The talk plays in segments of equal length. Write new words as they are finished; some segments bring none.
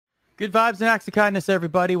Good vibes and acts of kindness,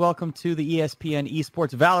 everybody. Welcome to the ESPN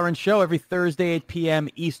Esports Valorant show every Thursday, 8 p.m.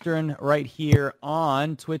 Eastern, right here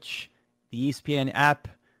on Twitch, the ESPN app,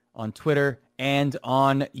 on Twitter, and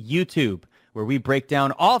on YouTube, where we break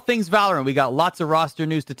down all things Valorant. We got lots of roster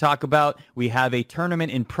news to talk about. We have a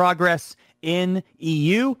tournament in progress in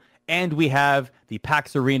EU, and we have the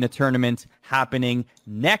PAX Arena tournament happening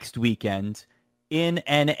next weekend in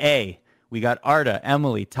NA. We got Arda,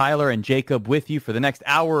 Emily, Tyler, and Jacob with you for the next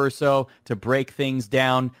hour or so to break things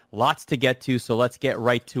down. Lots to get to, so let's get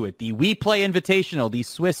right to it. The WePlay Invitational, the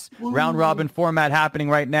Swiss round-robin format happening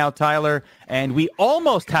right now, Tyler, and we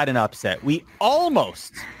almost had an upset. We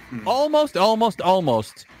almost,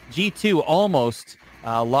 G2 almost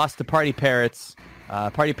lost to Party Parrots.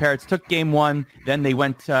 Party Parrots took game one, then they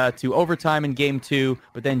went to overtime in game two,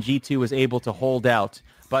 but then G2 was able to hold out.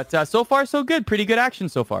 But so far, so good. Pretty good action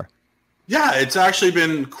so far. Yeah, it's actually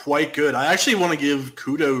been quite good. I actually want to give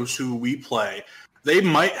kudos to WePlay. They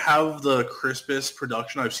might have the crispest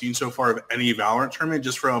production I've seen so far of any Valorant tournament,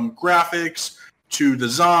 just from graphics to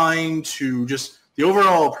design to just the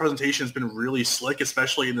overall presentation has been really slick,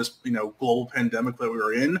 especially in this global pandemic that we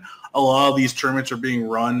were in. A lot of these tournaments are being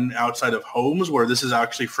run outside of homes, where this is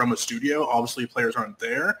actually from a studio. Obviously, players aren't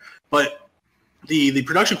there, but the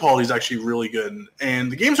production quality is actually really good,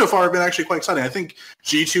 and the games so far have been actually quite exciting. I think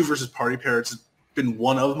G2 versus Party Parrots has been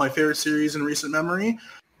one of my favorite series in recent memory.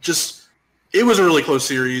 It was a really close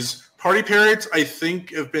series. Party Parrots, I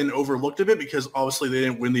think, have been overlooked a bit because obviously they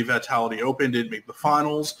didn't win the Vitality Open, didn't make the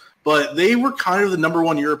finals, but they were kind of the number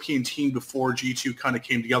one European team before G2 kind of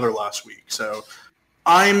came together last week. So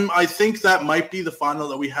I think that might be the final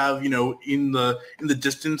that we have, in the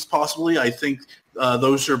distance possibly. I think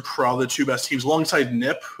those are probably the two best teams alongside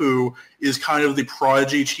NIP, who is kind of the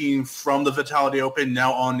prodigy team from the Vitality Open,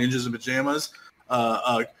 now on Ninjas in Pajamas.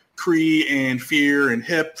 Kree and Fear and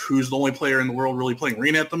Hip, who's the only player in the world really playing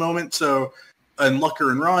Reyna at the moment. So, and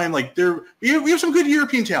Lucker and Ryan, we have some good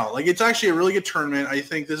European talent. It's actually a really good tournament. I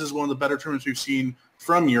think this is one of the better tournaments we've seen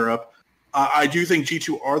from Europe. I do think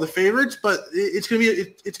G2 are the favorites, but it's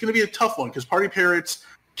gonna be a tough one because Party Parrots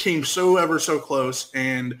came so ever so close,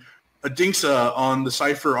 and Adinksa on the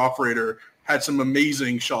Cypher operator had some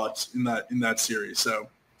amazing shots in that series. So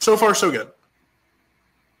far so good.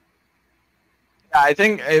 I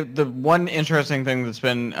think the one interesting thing that's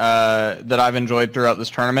been that I've enjoyed throughout this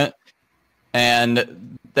tournament,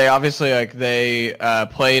 and they obviously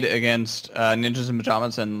played against Ninjas in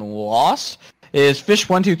Pajamas and lost, is Fish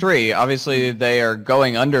 123. Obviously, they are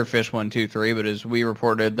going under Fish 123, but as we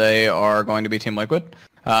reported, they are going to be Team Liquid.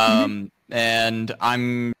 And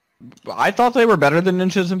I thought they were better than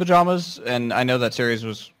Ninjas in Pajamas, and I know that series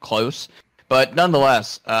was close. But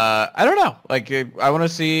nonetheless, I don't know. I want to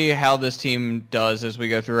see how this team does as we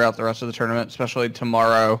go throughout the rest of the tournament, especially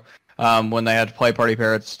tomorrow when they have to play Party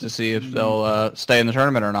Parrots to see if they'll stay in the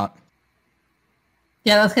tournament or not.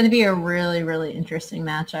 Yeah, that's going to be a really, really interesting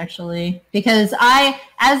match, actually. Because as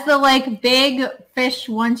the big Fish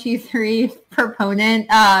 123 proponent,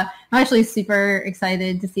 I'm actually super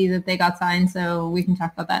excited to see that they got signed, so we can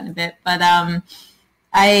talk about that in a bit. But I'm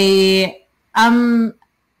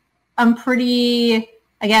pretty,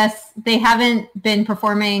 I guess, they haven't been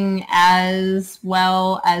performing as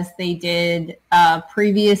well as they did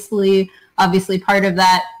previously. Obviously, part of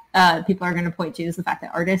that people are going to point to is the fact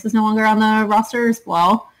that Artis is no longer on the roster as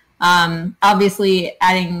well. Obviously,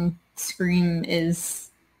 adding Scream is,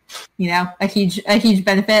 a huge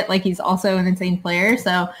benefit. He's also an insane player.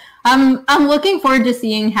 So I'm looking forward to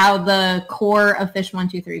seeing how the core of Fish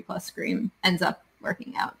 123 plus Scream ends up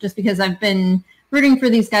working out, just because I've been rooting for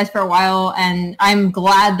these guys for a while, and I'm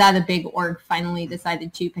glad that a big org finally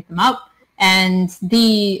decided to pick them up. And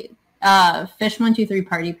the Fish 123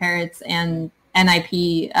 Party Parrots and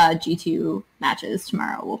NIP G2 matches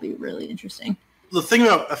tomorrow will be really interesting. The thing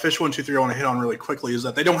about a Fish 123 I want to hit on really quickly is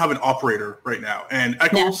that they don't have an operator right now, and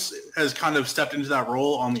Eccles has kind of stepped into that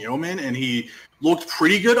role on the Omen, and he looked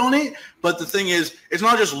pretty good on it. But the thing is, it's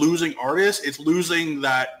not just losing artists, it's losing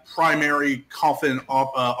that primary confident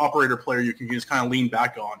operator player you can just kind of lean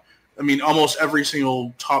back on. I mean, almost every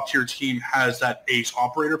single top-tier team has that ace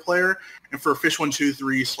operator player. And for Fish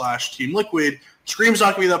 123 / Team Liquid, Scream's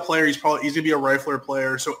not going to be that player. He's going to be a rifler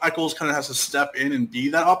player. So Eccles kind of has to step in and be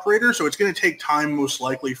that operator. So it's going to take time, most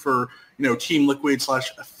likely, for Team Liquid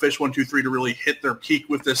 / Fish 123 to really hit their peak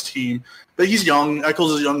with this team. But he's young.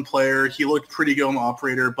 Eccles is a young player. He looked pretty good on the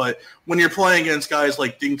operator. But when you're playing against guys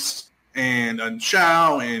like Dinks and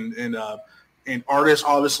Shao and Artis,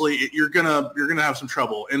 obviously, you're gonna have some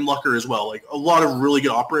trouble. And Lucker as well. A lot of really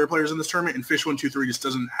good operator players in this tournament, and Fish 123 just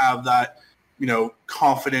doesn't have that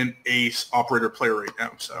confident ace operator player right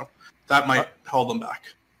now. So that might hold them back.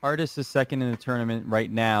 Artis is second in the tournament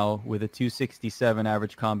right now with a 267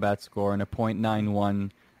 average combat score and a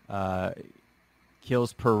 .91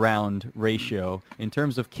 kills per round ratio. In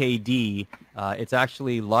terms of KD, it's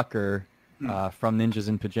actually Lucker from Ninjas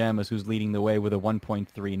in Pajamas who's leading the way with a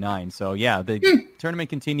 1.39. So yeah, the tournament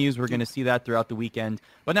continues. We're going to see that throughout the weekend.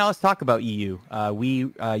 But now let's talk about EU.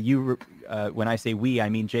 When I say we, I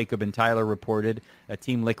mean Jacob and Tyler reported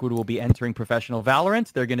Team Liquid will be entering professional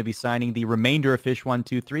Valorant. They're going to be signing the remainder of Fish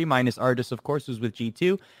 123 minus Artis, of course, who's with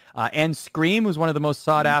G2, and Scream, who's one of the most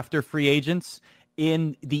sought after free agents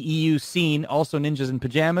in the EU scene. Also Ninjas in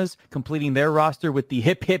Pajamas completing their roster with the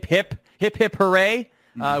hip hip hip hip hip hooray.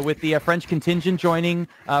 With the French contingent joining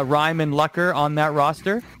Rhyme and Lucker on that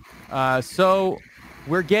roster. So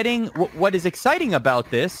we're getting, what is exciting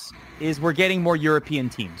about this is we're getting more European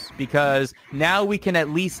teams, because now we can at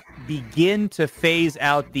least begin to phase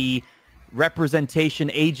out the representation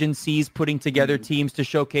agencies putting together teams to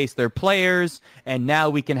showcase their players, and now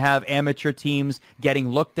we can have amateur teams getting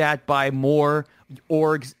looked at by more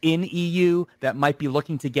orgs in EU that might be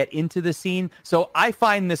looking to get into the scene. So I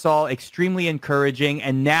find this all extremely encouraging,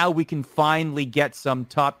 and now we can finally get some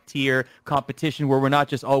top tier competition where we're not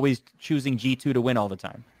just always choosing G2 to win all the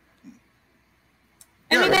time.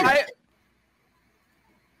 Who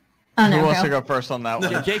wants to go first on that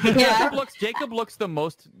one? Jacob looks the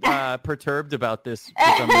most perturbed about this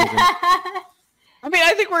for some reason. I mean,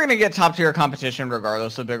 I think we're going to get top tier competition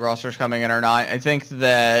regardless of big rosters coming in or not. I think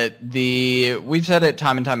that we've said it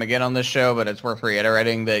time and time again on this show, but it's worth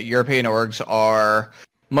reiterating that European orgs are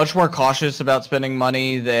much more cautious about spending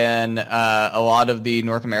money than a lot of the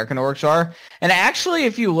North American orgs are. And actually,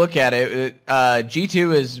 if you look at it,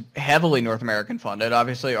 G2 is heavily North American funded.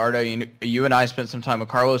 Obviously, Arda, you and I spent some time with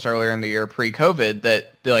Carlos earlier in the year pre-COVID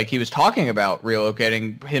that he was talking about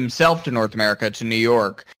relocating himself to North America, to New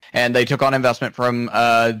York. And they took on investment from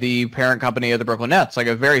the parent company of the Brooklyn Nets, like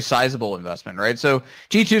a very sizable investment, right? So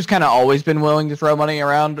G2's kind of always been willing to throw money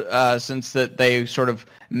around since that they sort of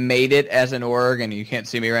made it as an org, and you can't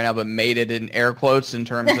see me right now, but made it in air quotes in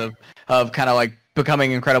terms of kind of like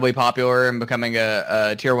becoming incredibly popular and becoming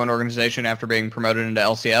a tier 1 organization after being promoted into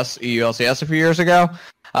LCS, EU LCS a few years ago.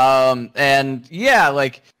 And yeah,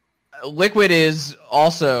 Liquid is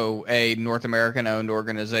also a North American-owned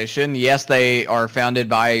organization. Yes, they are founded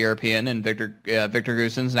by a European, and Victor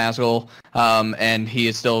Goossens, Nazgul, and he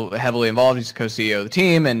is still heavily involved. He's the co-CEO of the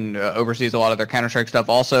team and oversees a lot of their Counter-Strike stuff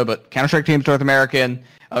also, but Counter-Strike team's North American.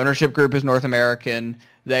 Ownership group is North American.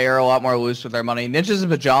 They are a lot more loose with their money. Ninjas in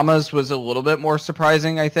Pajamas was a little bit more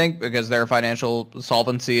surprising, I think, because their financial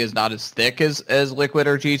solvency is not as thick as Liquid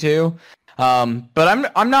or G2.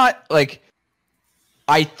 But I'm not,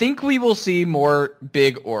 I think we will see more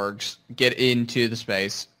big orgs get into the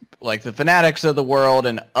space, like the Fanatics of the world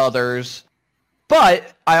and others.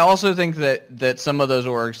 But I also think that some of those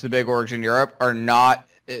orgs, the big orgs in Europe, are not...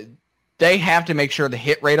 They have to make sure the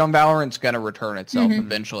hit rate on Valorant's going to return itself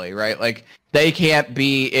eventually, right? They can't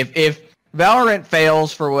be... If Valorant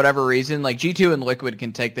fails for whatever reason, G2 and Liquid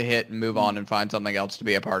can take the hit and move on and find something else to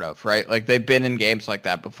be a part of, right? They've been in games like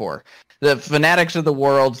that before. The Fanatics of the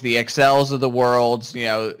world, the Excels of the world,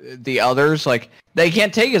 the others, they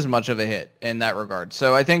can't take as much of a hit in that regard.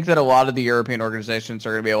 So I think that a lot of the European organizations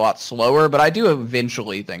are going to be a lot slower, but I do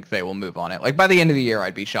eventually think they will move on it. By the end of the year,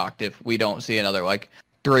 I'd be shocked if we don't see another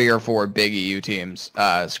 3 or 4 big EU teams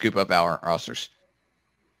scoop up our rosters.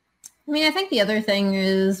 I mean, I think the other thing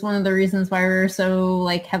is one of the reasons why we're so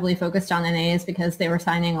heavily focused on NA is because they were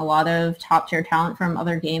signing a lot of top tier talent from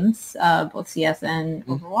other games, both CS and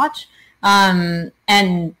Overwatch. And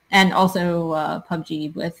also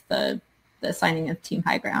PUBG with the signing of Team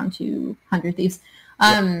High Ground to 100 Thieves.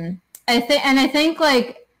 I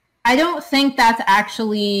think I don't think that's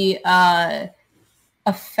actually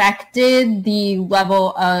affected the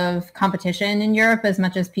level of competition in Europe as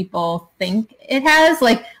much as people think it has.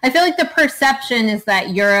 I feel like the perception is that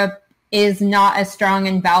Europe is not as strong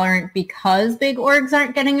in Valorant because big orgs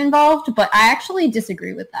aren't getting involved, but I actually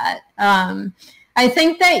disagree with that. I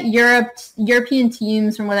think that European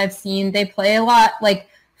teams, from what I've seen, they play a lot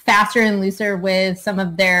faster and looser with some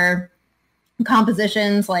of their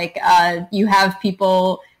compositions. You have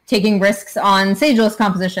people taking risks on Sageless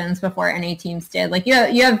compositions before NA teams did.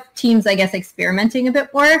 You have teams, I guess, experimenting a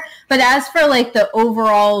bit more. But as for the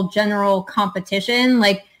overall general competition,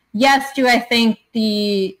 yes, do I think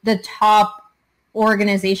the top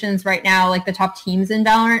organizations right now, the top teams in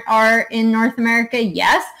Valorant are in North America?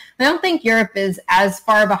 Yes. I don't think Europe is as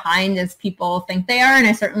far behind as people think they are, and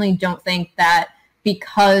I certainly don't think that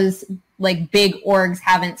because like big orgs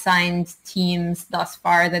haven't signed teams thus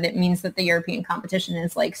far, that it means that the European competition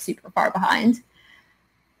is like super far behind.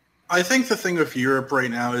 I think the thing with Europe right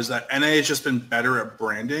now is that NA has just been better at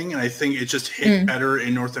branding, and I think it just hit better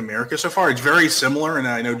in North America so far. It's very similar, and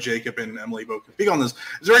I know Jacob and Emily both can speak on this.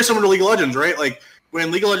 It's very similar to League of Legends, right? Like when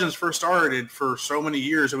League of Legends first started, for so many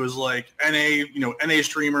years, it was like NA, NA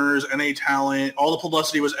streamers, NA talent, all the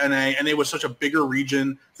publicity was NA. NA was such a bigger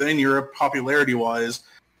region than in Europe, popularity-wise.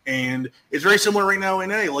 And it's very similar right now in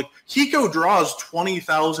NA. Like Hiko draws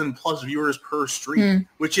 20,000 plus viewers per stream,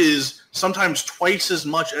 which is sometimes twice as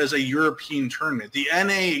much as a European tournament. The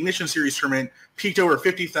NA Ignition Series tournament peaked over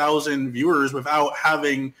 50,000 viewers without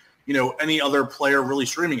having, any other player really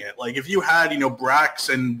streaming it. Like if you had,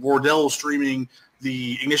 Brax and Wardell streaming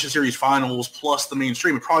the Ignition Series finals plus the main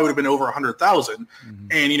stream, it probably would have been over 100,000.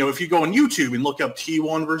 And, if you go on YouTube and look up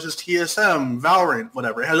T1 versus TSM, Valorant,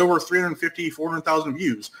 whatever, it has over 350, 400,000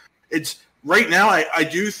 views. It's right now, I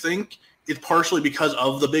do think it's partially because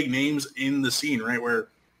of the big names in the scene, right, where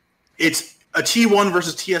it's a T1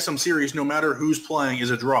 versus TSM series, no matter who's playing,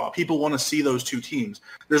 is a draw. People want to see those two teams.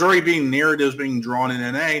 There's already being narratives being drawn in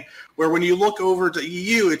NA, where when you look over to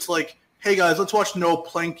EU, it's like, hey guys, let's watch No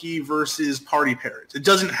Planky versus Party Parrots. It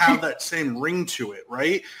doesn't have that same ring to it,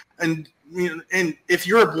 right? And if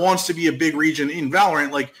Europe wants to be a big region in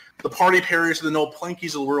Valorant, like the Party Parrots and the No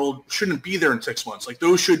Plankies of the world shouldn't be there in 6 months. Like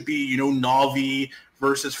those should be, Navi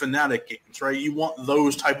versus Fnatic games, right? You want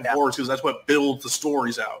those type of wars because that's what builds the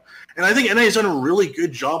stories out. And I think NA has done a really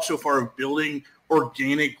good job so far of building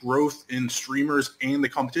organic growth in streamers and the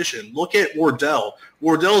competition. Look at Wardell.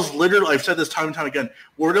 Wardell's literally, I've said this time and time again,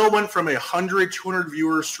 Wardell went from 100, 200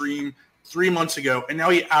 viewer stream 3 months ago, and now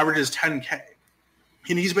he averages 10K.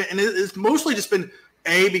 And it's mostly just been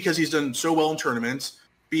A, because he's done so well in tournaments,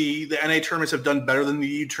 B, the NA tournaments have done better than the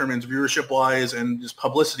EU tournaments viewership-wise and just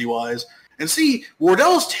publicity-wise, and C,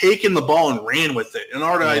 Wardell's taken the ball and ran with it. And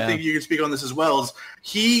Arda, I think you can speak on this as well, is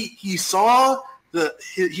he saw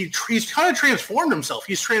he's kind of transformed himself.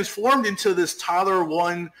 He's transformed into this Tyler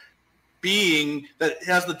 1 being that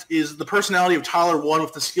is the personality of Tyler 1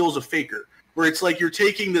 with the skills of Faker, where it's like you're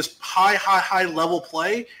taking this high level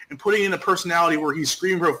play and putting in a personality where he's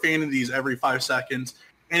screaming profanities every 5 seconds,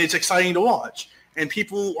 and it's exciting to watch. And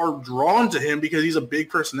people are drawn to him because he's a big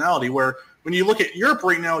personality, where when you look at Europe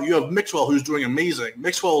right now, you have Mixwell, who's doing amazing.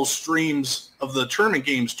 Mixwell's streams of the tournament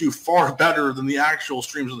games do far better than the actual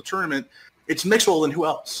streams of the tournament. It's Mixwell and who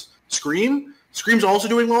else? Scream? Scream's also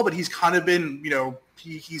doing well, but he's kind of been,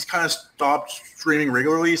 he's kind of stopped streaming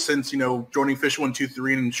regularly since, joining Fish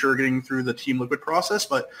 123 and sure getting through the Team Liquid process.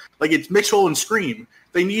 But, it's Mixwell and Scream.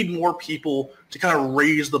 They need more people to kind of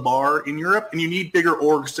raise the bar in Europe, and you need bigger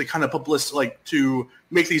orgs to kind of to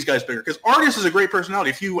make these guys bigger. Because Artis is a great personality.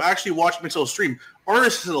 If you actually watch Mixwell's stream,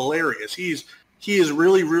 Artis is hilarious. He has a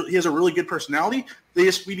really good personality.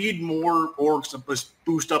 We need more orgs to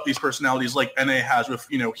boost up these personalities like NA has with,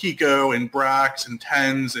 Hiko and Brax and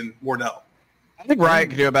Tens and Wardell. I think Riot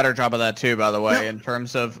could do a better job of that too, by the way, in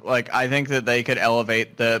terms of, I think that they could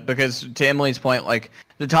elevate because to Emily's point,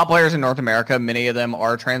 the top players in North America, many of them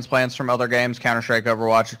are transplants from other games, Counter-Strike,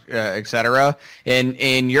 Overwatch, etc.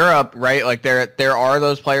 In Europe, right, there are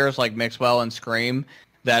those players like Mixwell and Scream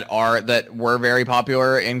that were very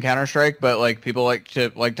popular in Counter-Strike, but people like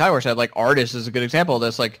Tyler said, Artis is a good example of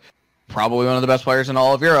this, probably one of the best players in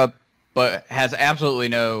all of Europe, but has absolutely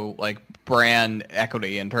no brand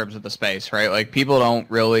equity in terms of the space, right? People don't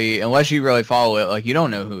really, unless you really follow it, you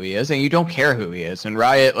don't know who he is, and you don't care who he is. And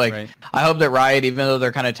Riot, right. I hope that Riot, even though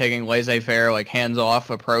they're kind of taking laissez-faire,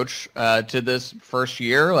 hands-off approach to this first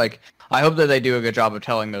year, I hope that they do a good job of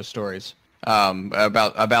telling those stories.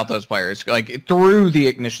 About those players, through the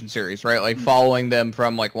Ignition series, right? Following them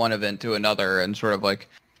from one event to another and sort of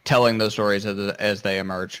telling those stories as they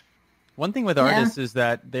emerge. One thing with Artis is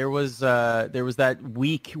that there was that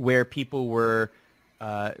week where people were,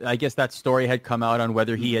 I guess that story had come out on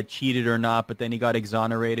whether he had cheated or not, but then he got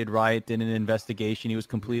exonerated. Riot did an investigation. He was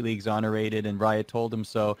completely exonerated, and Riot told him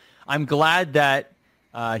so. I'm glad that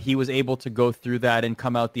he was able to go through that and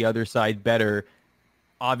come out the other side better.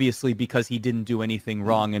 Obviously, because he didn't do anything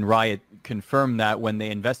wrong, and Riot confirmed that when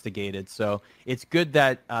they investigated. So it's good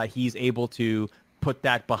that he's able to put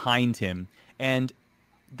that behind him. And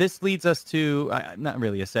this leads us to, not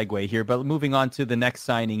really a segue here, but moving on to the next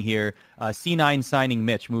signing here, C9 signing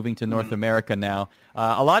Mitch, moving to North America now.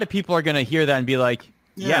 A lot of people are going to hear that and be like,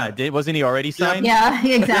 wasn't he already signed? Yeah,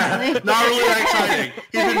 exactly. Not really that exciting.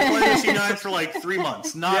 He's been playing C9 for 3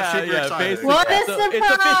 months. Not super exciting. What a surprise! It's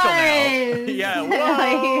official now.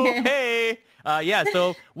 Whoa, hey. Yeah,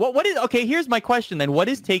 so what is okay? Here's my question then: what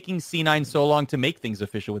is taking C9 so long to make things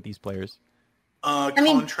official with these players?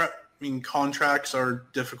 Contracts are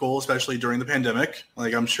difficult, especially during the pandemic.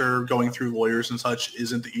 Like, I'm sure going through lawyers and such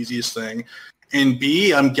isn't the easiest thing. And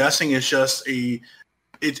B, I'm guessing it's just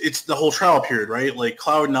it's the whole trial period, right? Like,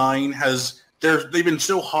 Cloud9 they've been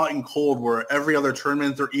so hot and cold where every other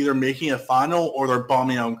tournament they're either making a final or they're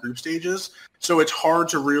bombing out in group stages. So it's hard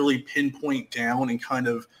to really pinpoint down and kind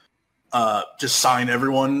of just sign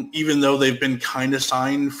everyone, even though they've been kind of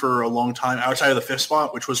signed for a long time outside of the fifth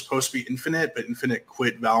spot, which was supposed to be Infinite, but Infinite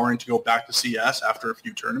quit Valorant to go back to CS after a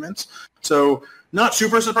few tournaments. So not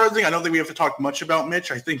super surprising. I don't think we have to talk much about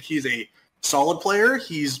Mitch. I think he's a solid player.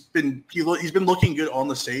 He's been looking good on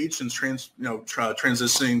the stage since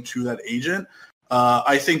transitioning to that agent.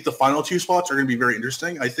 I think the final two spots are going to be very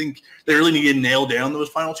interesting. I think they really need to nail down those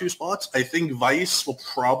final two spots. I think Vice will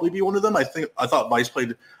probably be one of them. I thought Vice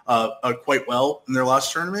played quite well in their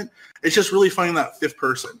last tournament. It's just really finding that fifth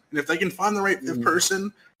person. And if they can find the right fifth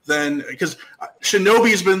person, then because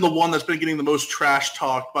Shinobi's been the one that's been getting the most trash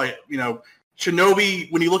talk by,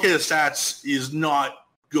 Shinobi, when you look at his stats, is not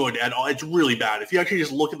good at all. It's really bad. If you actually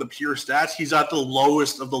just look at the pure stats, he's at the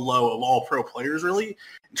lowest of the low of all pro players, really,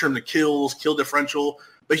 in terms of kills, kill differential.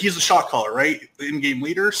 But he's the shot caller, right? The in-game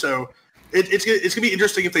leader. So it's going to be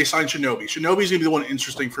interesting if they sign Shinobi. Shinobi's going to be the one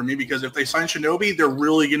interesting for me because if they sign Shinobi, they're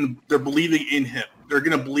believing in him. They're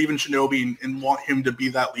going to believe in Shinobi and want him to be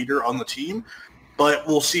that leader on the team. But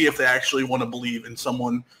we'll see if they actually want to believe in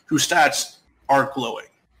someone whose stats aren't glowing.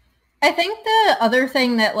 I think the other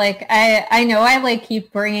thing that I know I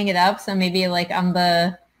keep bringing it up, so maybe I'm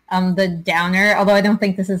the downer, although I don't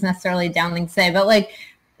think this is necessarily a down thing to say, but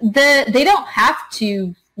they don't have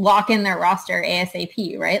to lock in their roster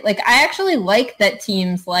ASAP, right? I actually like that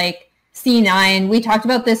teams like C9, we talked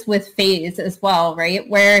about this with FaZe as well, right?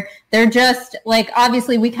 Where they're just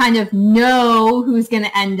obviously we kind of know who's going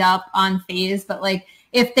to end up on FaZe, but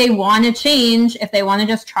if they want to change, if they want to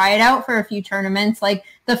just try it out for a few tournaments,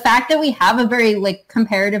 the fact that we have a very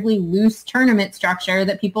comparatively loose tournament structure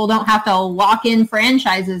that people don't have to lock in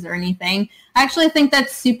franchises or anything, I actually think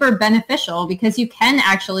that's super beneficial because you can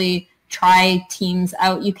actually try teams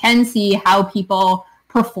out. You can see how people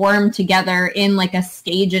perform together in a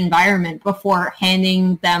stage environment before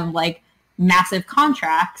handing them massive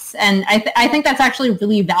contracts. And I think that's actually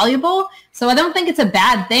really valuable. So I don't think it's a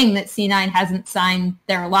bad thing that C9 hasn't signed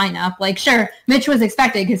their lineup. Sure, Mitch was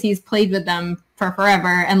expected because he's played with them for forever.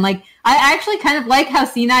 And I actually kind of like how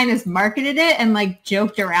C9 has marketed it and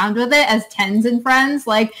joked around with it as Tens and Friends.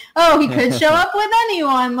 Oh, he could show up with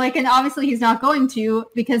anyone. And obviously he's not going to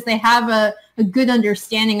because they have a good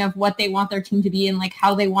understanding of what they want their team to be and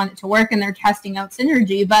how they want it to work, and they're testing out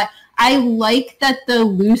synergy. But I like that the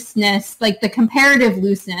looseness, the comparative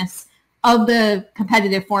looseness of the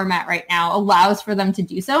competitive format right now allows for them to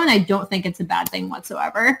do so, and I don't think it's a bad thing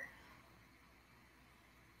whatsoever.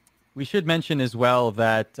 We should mention as well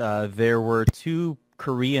that there were two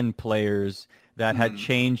Korean players that had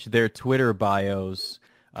changed their Twitter bios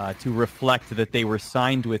to reflect that they were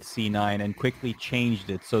signed with C9 and quickly changed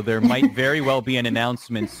it. So there might very well be an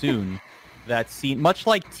announcement soon that much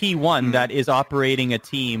like T1 that is operating a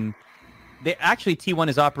team. T1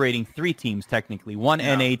 is operating three teams technically, one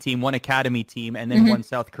NA team, one Academy team, and then one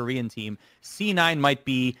South Korean team. C9 might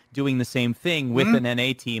be doing the same thing with an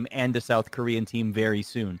NA team and a South Korean team very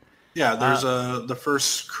soon. Yeah, there's the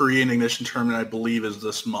first Korean Ignition tournament, I believe, is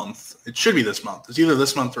this month. It should be this month. It's either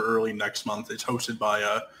this month or early next month. It's hosted by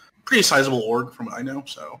a pretty sizable org from what I know.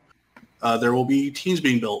 So there will be teams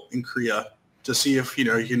being built in Korea to see if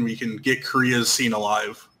we can get Korea's scene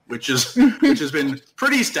alive, which has been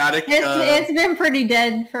pretty static. It's been pretty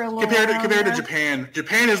dead for a little compared while. to Japan.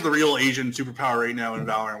 Japan is the real Asian superpower right now in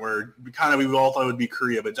Valorant, where we all thought it would be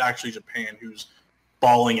Korea, but it's actually Japan who's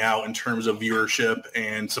balling out in terms of viewership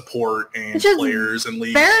and support and players and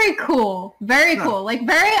leagues. Very cool. Very cool.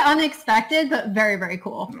 Very unexpected, but very, very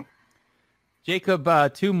cool.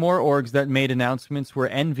 Jacob, two more orgs that made announcements were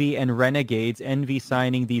Envy and Renegades. Envy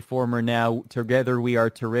signing the former now Together We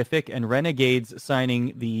Are Terrific, and Renegades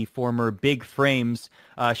signing the former Big Frames.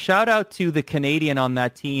 Shout out to the Canadian on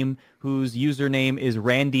that team whose username is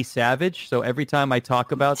Randy Savage. So every time I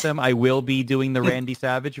talk about them, I will be doing the Randy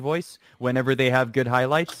Savage voice whenever they have good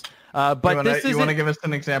highlighghts. But you want to give us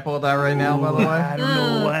an example of that right now, by the way? I don't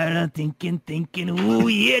know what I'm thinking. Ooh,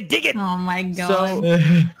 yeah, dig it. Oh my god. So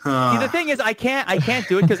see, the thing is, I can't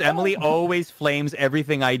do it because Emily always flames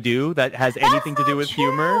everything I do that has anything to do with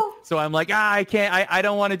humor. So I'm like, I can't. I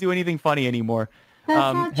don't want to do anything funny anymore.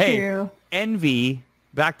 That's not hey, true. Envy.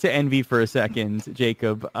 Back to Envy for a second,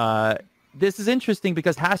 Jacob. this is interesting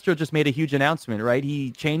because Hastro just made a huge announcement, right?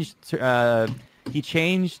 He changed to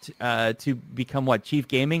become what, Chief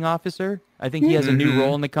Gaming Officer? I think he has a new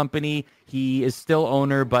role in the company. He is still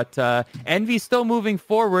owner, but Envy's still moving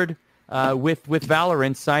forward with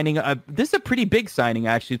Valorant signing. This is a pretty big signing,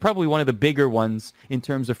 actually. Probably one of the bigger ones in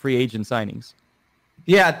terms of free agent signings.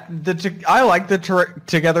 Yeah, I like the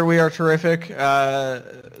Together We Are Terrific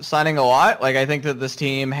signing a lot. Like, I think that this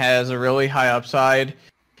team has a really high upside.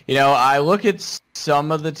 You know, I look at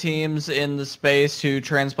some of the teams in the space who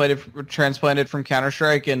transplanted from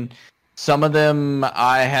Counter-Strike, and some of them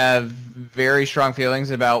I have very strong feelings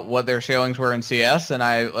about what their ceilings were in CS, and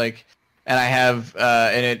and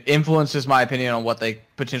it influences my opinion on what they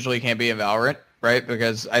potentially can be in Valorant, right?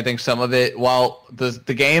 Because I think some of it, while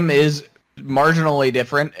the game is marginally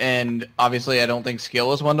different, and obviously I don't think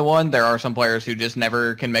skill is 1-to-1, there are some players who just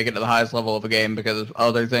never can make it to the highest level of a game because of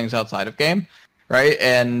other things outside of game, right?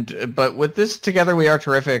 But with this Together We Are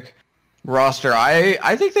Terrific roster,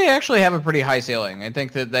 I think they actually have a pretty high ceiling. I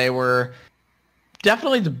think that they were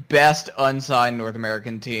definitely the best unsigned North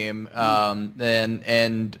American team.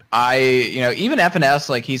 And I, even FNS,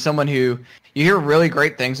 like, he's someone who you hear really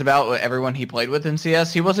great things about everyone he played with in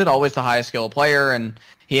CS. He wasn't always the highest skill player, and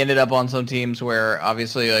he ended up on some teams where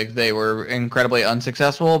obviously like they were incredibly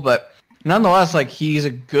unsuccessful, but nonetheless, like, he's a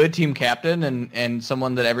good team captain and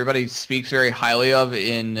someone that everybody speaks very highly of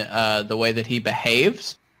in the way that he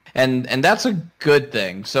behaves. And that's a good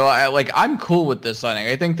thing. So I'm cool with this signing.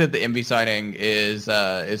 I think that the MV signing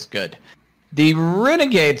is good. The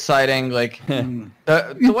Renegade signing, like,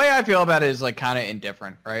 the way I feel about it is like kind of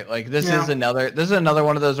indifferent, right? Like, this is another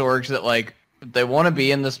one of those orgs that, like, they want to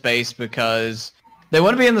be in the space because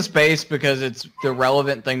it's the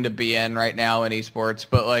relevant thing to be in right now in esports.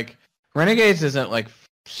 But like, Renegades isn't like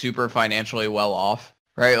super financially well off,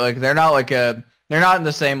 right? Like, they're not in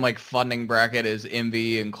the same like funding bracket as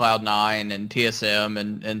MV and Cloud9 and TSM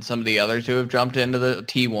and some of the others who have jumped into the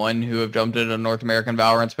T1, who have jumped into North American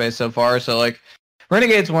Valorant space so far. So like,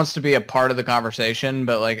 Renegades wants to be a part of the conversation,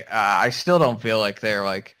 but like, I still don't feel like they're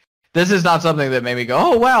like, this is not something that made me go,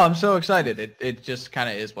 oh wow, I'm so excited. It just kind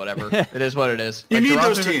of is whatever. It is what it is. You like, need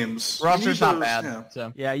those teams. Roster's not bad. Yeah.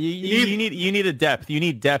 So yeah, you need a depth. You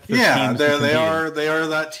need depth. Of yeah, teams they are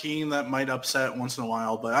that team that might upset once in a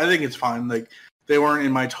while, but I think it's fine. Like, they weren't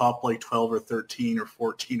in my top like 12 or 13 or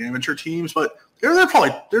 14 amateur teams, but they're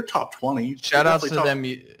probably top 20. Shout outs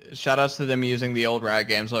to them using the old Riot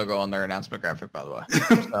Games logo on their announcement graphic, by the way.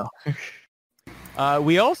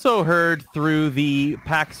 We also heard through the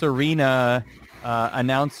PAX Arena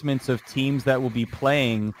announcements of teams that will be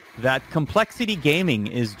playing that Complexity Gaming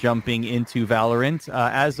is jumping into Valorant.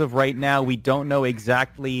 As of right now, we don't know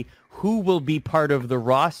exactly who will be part of the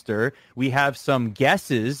roster. We have some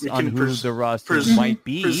guesses on who the roster might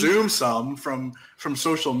be. Presume some from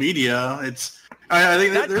social media. I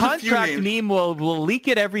think that there's contract a few meme will leak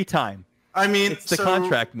it every time. I mean, it's the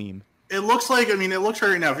contract meme. It looks right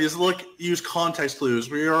now. If you just use context clues,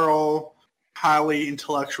 we are all highly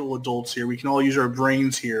intellectual adults here. We can all use our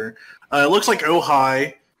brains here. It looks like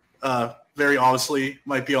Ohai, very obviously,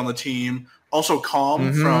 might be on the team. Also,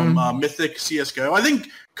 Calm from Mythic CSGO. I think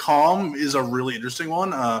Calm is a really interesting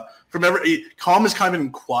one. Calm has kind of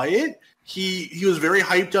been quiet. He was very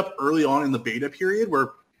hyped up early on in the beta period, where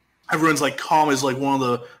everyone's like, Calm is like one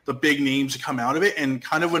of the big names to come out of it. And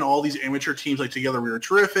kind of when all these amateur teams like Together We Are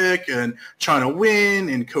Terrific and China Win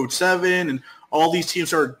and Code 7 and all these teams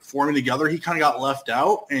started forming together, he kind of got left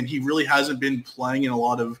out, and he really hasn't been playing in a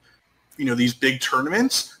lot of these big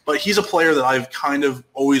tournaments, but he's a player that I've kind of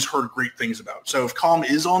always heard great things about. So if Calm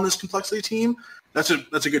is on this Complexity team, that's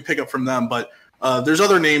a good pickup from them. But there's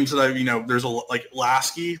other names that there's like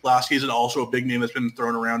Lasky. Lasky is also a big name that's been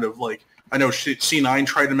thrown around. Of like, I know C9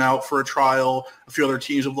 tried him out for a trial. A few other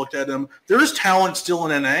teams have looked at him. There is talent still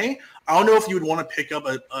in NA. I don't know if you would want to pick up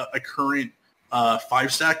a current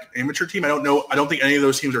 5-stack amateur team. I don't know. I don't think any of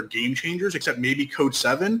those teams are game changers, except maybe Code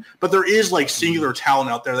 7. But there is like singular talent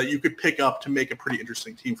out there that you could pick up to make a pretty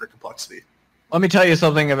interesting team for Complexity. Let me tell you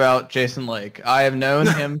something about Jason Lake. I have known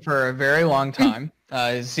him for a very long time.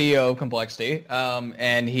 He's CEO of Complexity,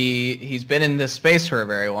 and he's been in this space for a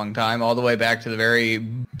very long time, all the way back to the very,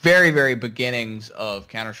 very, very beginnings of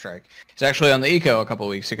Counter-Strike. He's actually on the Eco a couple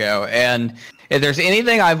weeks ago, and if there's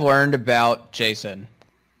anything I've learned about Jason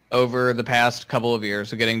over the past couple of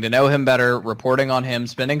years, of getting to know him better, reporting on him,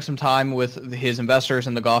 spending some time with his investors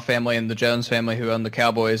in the Goff family and the Jones family who owned the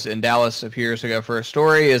Cowboys in Dallas a few years ago for a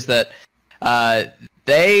story, is that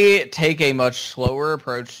they take a much slower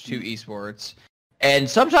approach to esports, and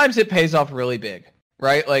sometimes it pays off really big,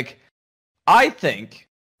 right? Like, I think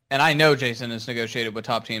and I know Jason has negotiated with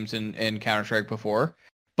top teams in Counter-Strike before,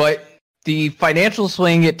 but the financial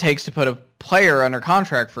swing it takes to put a player under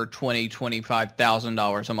contract for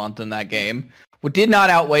 $25,000 a month in that game did not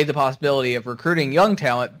outweigh the possibility of recruiting young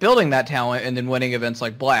talent, building that talent, and then winning events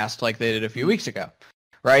like Blast like they did a few weeks ago,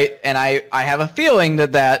 right? And I have a feeling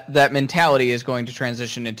that mentality is going to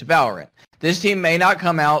transition into Valorant. This team may not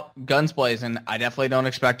come out guns blazing. I definitely don't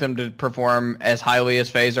expect them to perform as highly as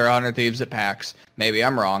FaZe or 100 Thieves at PAX. Maybe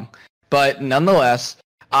I'm wrong. But nonetheless,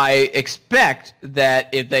 I expect that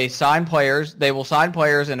if they sign players, they will sign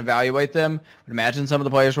players and evaluate them. I imagine some of the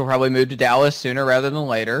players will probably move to Dallas sooner rather than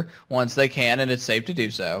later once they can, and it's safe to do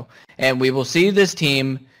so. And we will see this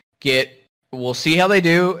team we'll see how they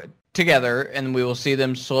do together, and we will see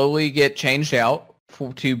them slowly get changed out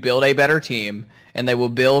to build a better team. And they will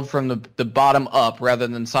build from the bottom up rather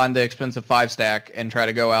than sign the expensive 5-stack and try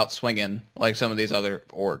to go out swinging like some of these other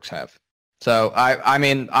orgs have. So, I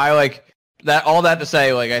mean, I like that. All that to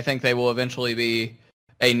say, like, I think they will eventually be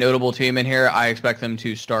a notable team in here. I expect them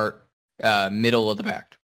to start middle of the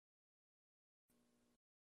pack.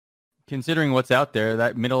 Considering what's out there,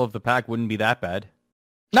 that middle of the pack wouldn't be that bad.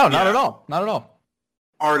 No, not at all. Not at all.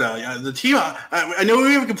 Arda, yeah, the team, I know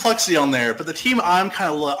we have complexity on there, but the team I'm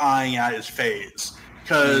kind of eyeing at is FaZe.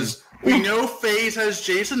 Because we know FaZe has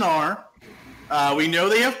Jason R. We know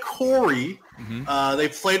they have Corey. They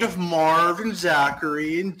played with Marv and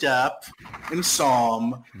Zachary and Depp and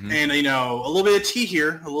Psalm. And, you know, a little bit of tea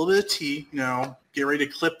here, a little bit of tea, you know, get ready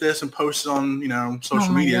to clip this and post it on, you know,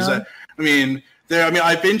 social media. That,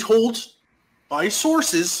 I've been told by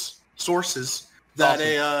sources that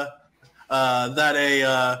awesome.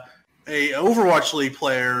 a Overwatch League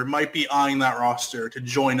player might be eyeing that roster to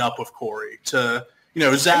join up with Corey. To, you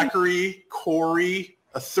know, Zachary, Corey,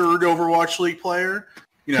 a third Overwatch League player.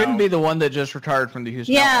 You know, couldn't be the one that just retired from the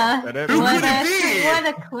Houston. Yeah. Who could it be? What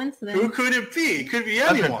a coincidence. Who could it be? Could be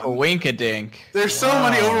That's anyone. a wink-a-dink. There's so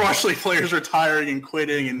many Overwatch League players retiring and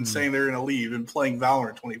quitting and saying they're going to leave and playing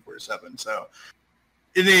Valorant 24/7. So,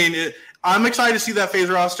 I mean, I'm excited to see that FaZe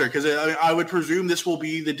roster because I would presume this will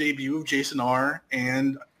be the debut of Jason R.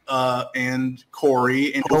 and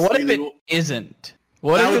Corey. And but what if it isn't?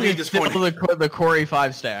 What if it's still the Corey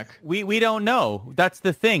 5-stack? We don't know. That's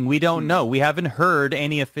the thing. We don't know. We haven't heard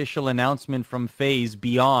any official announcement from FaZe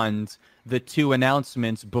beyond the 2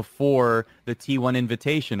 announcements before the T1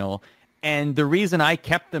 Invitational. And the reason I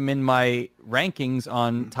kept them in my rankings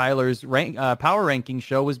on Tyler's power ranking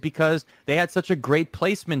show was because they had such a great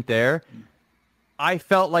placement there. I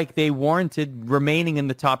felt like they warranted remaining in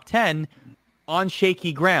the top 10 on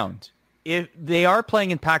shaky ground. If they are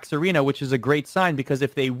playing in PAX Arena, which is a great sign, because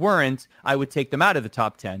if they weren't, I would take them out of the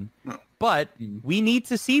top 10. But we need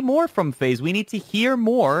to see more from FaZe. We need to hear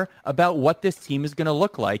more about what this team is going to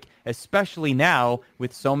look like, especially now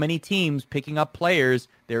with so many teams picking up players.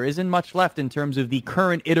 There isn't much left in terms of the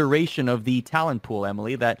current iteration of the talent pool,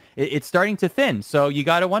 Emily, that it's starting to thin. So you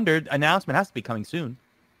got to wonder, announcement has to be coming soon.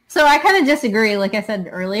 So I kind of disagree. Like I said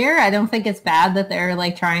earlier, I don't think it's bad that they're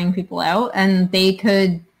like trying people out, and they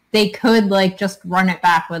could like just run it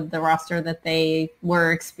back with the roster that they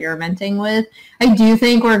were experimenting with. I do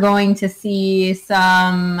think we're going to see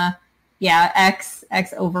some, ex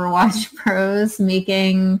Overwatch pros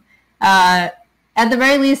making, at the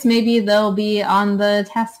very least, maybe they'll be on the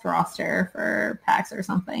test roster for PAX or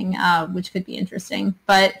something, which could be interesting.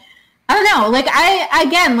 But I don't know. Like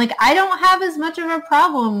I don't have as much of a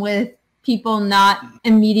problem with people not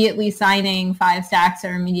immediately signing 5-stacks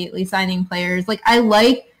or immediately signing players. Like I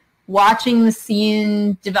like watching the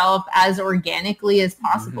scene develop as organically as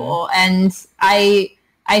possible. And I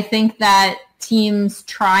think that teams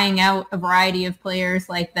trying out a variety of players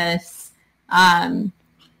like this and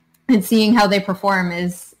seeing how they perform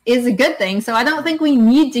is a good thing. So I don't think we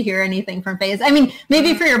need to hear anything from FaZe. I mean,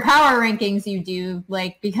 maybe for your power rankings you do,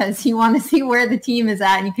 like, because you want to see where the team is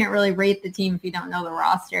at and you can't really rate the team if you don't know the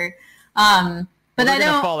roster. But I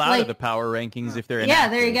don't fall out of the power rankings if they're inactive. Yeah,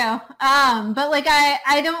 there you go. But like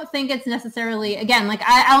I don't think it's necessarily, again, like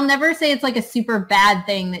I'll never say it's like a super bad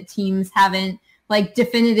thing that teams haven't like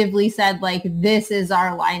definitively said like this is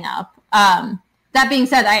our lineup. That being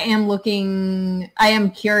said, I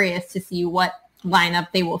am curious to see what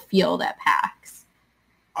lineup they will field at PAX.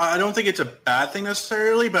 I don't think it's a bad thing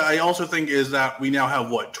necessarily, but I also think is that we now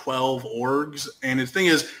have 12 orgs, and the thing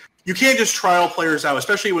is, you can't just trial players out,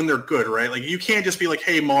 especially when they're good, right? Like you can't just be like,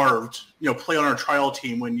 "Hey, Marv, play on our trial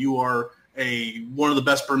team" when you are one of the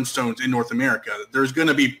best brimstones in North America. There's going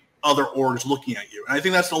to be other orgs looking at you, and I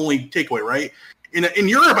think that's the only takeaway, right? In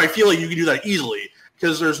Europe, I feel like you can do that easily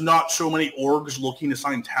because there's not so many orgs looking to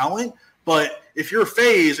sign talent. But if you're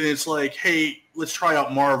FaZe and it's like, "Hey, let's try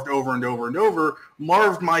out Marv over and over and over,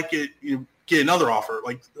 Marv might get another offer.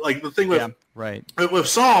 Like the thing with with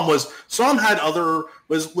Psalm was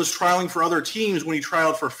trialing for other teams when he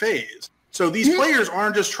trialed for FaZe. So these players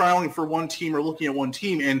aren't just trialing for one team or looking at one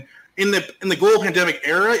team. And in the global pandemic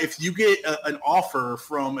era, if you get an offer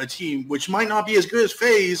from a team which might not be as good as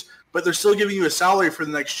FaZe, but they're still giving you a salary for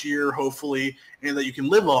the next year, hopefully, and that you can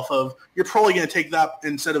live off of, you're probably going to take that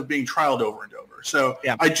instead of being trialed over and over. So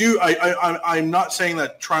I'm not saying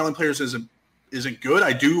that trialing players isn't good.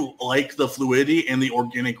 I do like the fluidity and the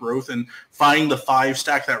organic growth and finding the 5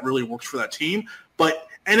 stack that really works for that team. But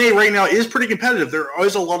NA right now is pretty competitive. There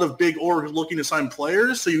is a lot of big orgs looking to sign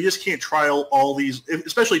players, so you just can't trial all these,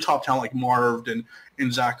 especially top talent like Marv and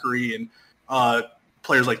Zachary and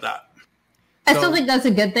players like that. I still think that's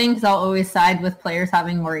a good thing because I'll always side with players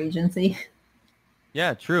having more agency.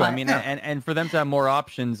 Yeah, true. But, I mean, and for them to have more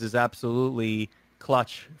options is absolutely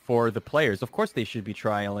clutch for the players. Of course, they should be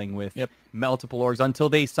trialing with multiple orgs until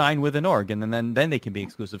they sign with an org, and then they can be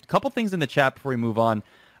exclusive. A couple things in the chat before we move on.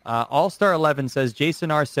 All-Star 11 says,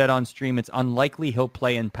 Jason R. said on stream it's unlikely he'll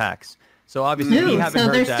play in PAX. So obviously we haven't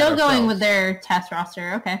heard that. So they're still going with their test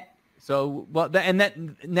roster. Okay. So,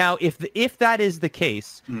 now if that is the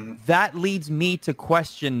case, that leads me to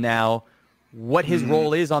question now what his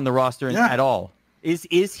role is on the roster at all.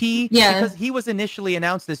 Is he? Yeah. Because he was initially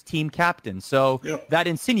announced as team captain, so that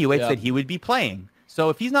insinuates that he would be playing. So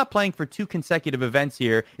if he's not playing for 2 consecutive events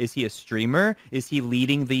here, is he a streamer? Is he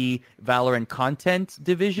leading the Valorant content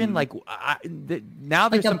division? Now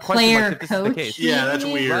there's some question marks if this is the case. Yeah, that's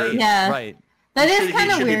weird. Right? Yeah. Right. That is kind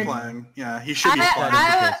of weird. Yeah, he should be playing.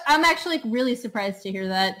 I'm actually really surprised to hear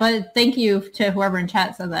that, but thank you to whoever in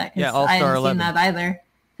chat said that because I haven't seen that either.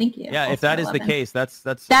 Thank you. Yeah, if that is the case, that's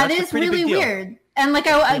is really weird. And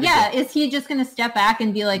is he just going to step back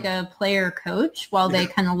and be like a player coach while they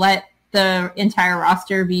kind of let the entire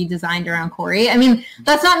roster be designed around Corey? I mean,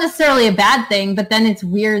 that's not necessarily a bad thing, but then it's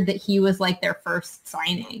weird that he was like their first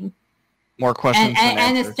signing. More questions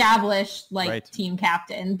and established team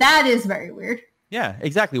captain. That is very weird. Yeah,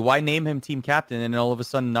 exactly. Why name him team captain and all of a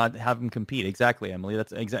sudden not have him compete? Exactly, Emily.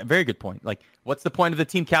 That's very good point. Like, what's the point of the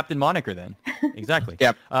team captain moniker then? Exactly.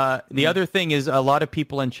 The other thing is a lot of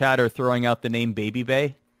people in chat are throwing out the name Baby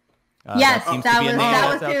Bay. Yes, that was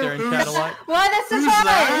out there in chat a lot. What a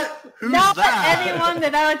surprise! Not anyone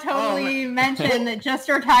that I would totally mention that just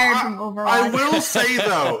retired from Overwatch. I will say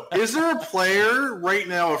though, is there a player right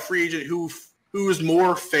now, a free agent who is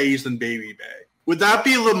more FaZe than Baby Bay? Would that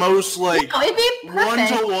be the most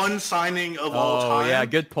one-to-one signing of all time? Oh yeah,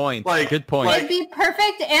 good point. Good point. It'd be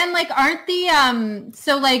perfect, and aren't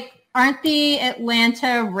the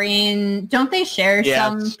Atlanta Reign, don't they share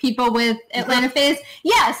some people with Atlanta FaZe?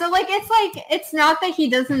 Yeah, so it's not that he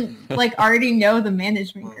doesn't already know the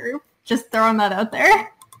management group. Just throwing that out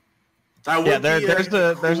there.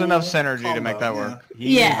 There's enough synergy to make that work.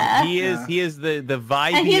 He is the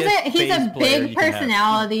vibe. And he's a big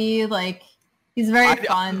personality. He's very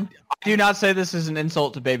fun. I do not say this is an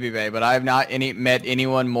insult to Baby Bay, but I have not met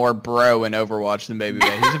anyone more bro in Overwatch than Baby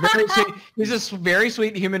Bay. He's a very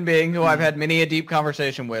sweet human being who I've had many a deep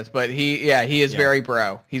conversation with. But he is very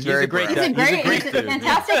bro. He's a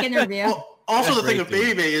fantastic interview. Also, the thing with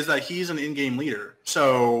Baby Bay is that he's an in-game leader.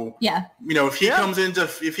 So if he comes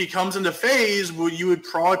into FaZe, you would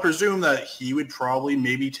probably presume that he would probably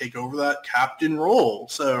maybe take over that captain role.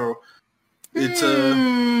 So. It's a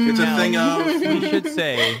thing of we should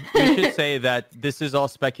say that this is all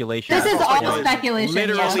speculation. This is all speculation.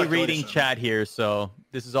 Literally reading chat here, so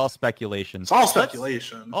this is all speculation. It's all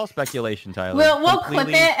speculation. All speculation, Tyler. We'll clip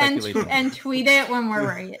it and tweet it when we're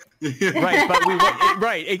right. Right, but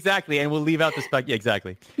right, exactly, and we'll leave out the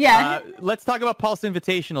exactly. Yeah. Let's talk about Pulse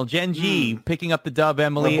Invitational. Gen G picking up the dub.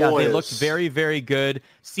 Emily, they looked very, very good.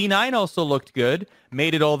 C9 also looked good.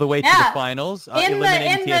 Made it all the way to the finals,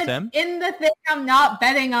 eliminating TSM. In the thing, I'm not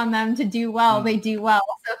betting on them to do well. They do well,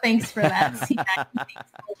 so thanks for that.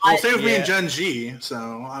 Well, same with me and Gen G. So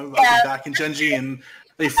I'm back in Gen G, and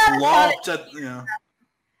they flopped at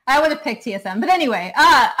I would have picked TSM, but anyway,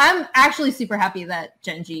 I'm actually super happy that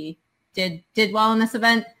Gen G did well in this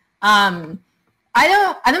event. I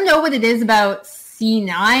don't know what it is about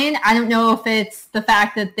C9. I don't know if it's the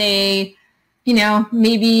fact that they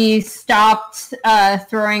maybe stopped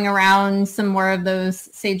throwing around some more of those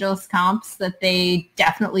Sageless comps that they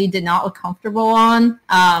definitely did not look comfortable on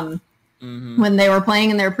when they were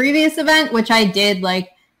playing in their previous event, which I did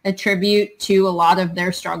attribute to a lot of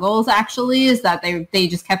their struggles, actually, is that they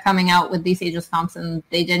just kept coming out with these Sageless comps and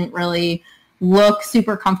they didn't really look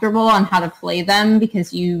super comfortable on how to play them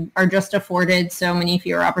because you are just afforded so many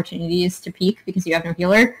fewer opportunities to peak because you have no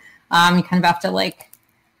healer. You kind of have to like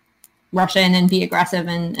rush in and be aggressive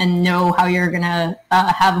and know how you're going to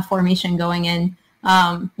have a formation going in,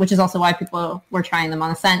 which is also why people were trying them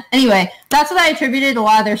on Ascent. Anyway, that's what I attributed a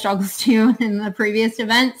lot of their struggles to in the previous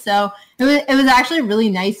event. So it was actually really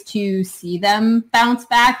nice to see them bounce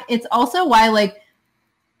back. It's also why, like,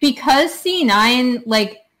 because C9,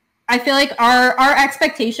 like, I feel like our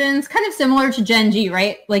expectations, kind of similar to Gen G,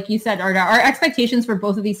 right? Like you said, Arda, our expectations for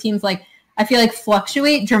both of these teams, like, I feel like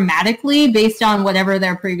fluctuate dramatically based on whatever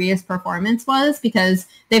their previous performance was, because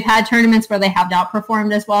they've had tournaments where they have not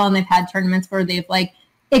performed as well, and they've had tournaments where they've like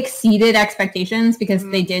exceeded expectations because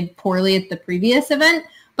they did poorly at the previous event.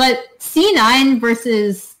 But C9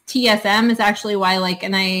 versus TSM is actually why, like,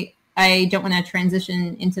 and I don't want to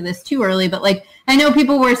transition into this too early, but like, I know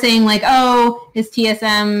people were saying like, oh, is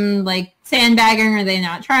TSM like sandbagging? Are they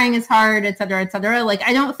not trying as hard, et cetera, et cetera? Like,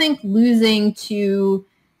 I don't think losing to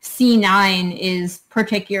C9 is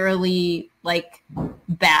particularly like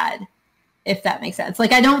bad, if that makes sense.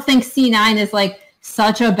 Like, I don't think C9 is like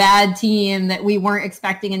such a bad team that we weren't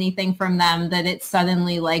expecting anything from them, that it's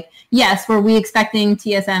suddenly like, yes, were we expecting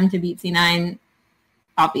TSM to beat C9?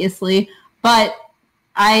 Obviously, but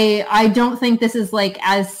I don't think this is like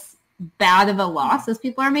as bad of a loss as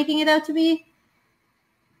people are making it out to be.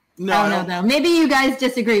 No, I don't know though. Maybe you guys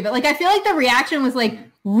disagree, but like, I feel like the reaction was like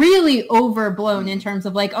really overblown in terms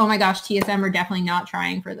of like, oh my gosh, TSM are definitely not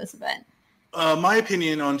trying for this event. My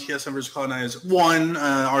opinion on TSM versus Cloud9 is, one,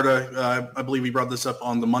 Arda, I believe we brought this up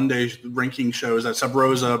on the Monday ranking shows, that Sub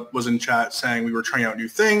Rosa was in chat saying we were trying out new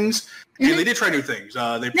things, and they did try new things.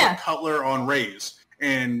 They put Cutler on Raze,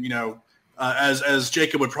 and, you know, as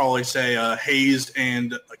Jacob would probably say, Hazed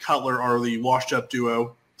and Cutler are the washed-up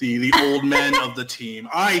duo, the old men of the team.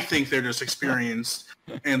 I think they're just experienced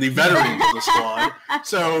and the veterans of the squad.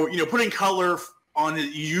 So, you know, putting Cutler on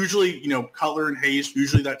it, usually, you know, Cutler and Hayes,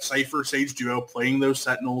 usually that Cypher Sage duo, playing those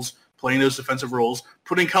Sentinels, playing those defensive roles,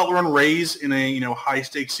 putting Cutler on Raze in a, you know,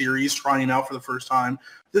 high-stakes series, trying him out for the first time.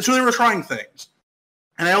 That's where they were trying things.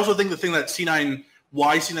 And I also think the thing that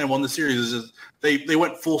why C9 won the series is they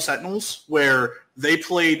went full Sentinels, where they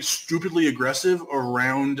played stupidly aggressive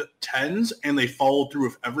around Tens, and they followed through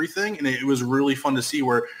with everything. And it was really fun to see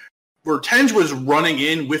where Tens was running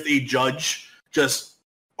in with a judge just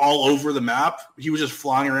all over the map. He was just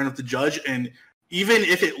flying around with the judge, and even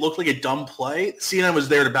if it looked like a dumb play, C9 was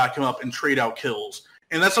there to back him up and trade out kills.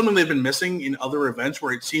 And that's something they've been missing in other events,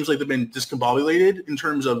 where it seems like they've been discombobulated in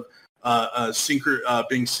terms of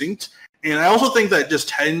being synced. And I also think that just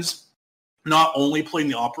Tens not only playing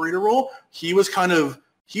the operator role, he was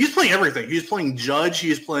playing everything. He was playing judge, he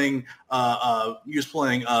was playing phantom,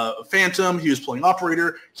 he was playing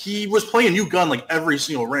operator. He was playing a new gun like every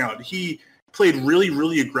single round. He played really,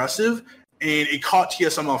 really aggressive, and it caught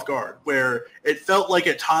TSM off guard, where it felt like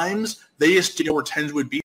at times they just didn't know where Tens would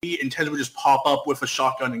be, and Tens would just pop up with a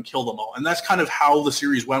shotgun and kill them all. And that's kind of how the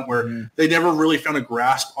series went, where they never really found a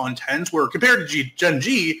grasp on Tens, where compared to Gen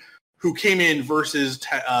G, who came in versus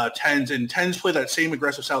Tens, and Tens played that same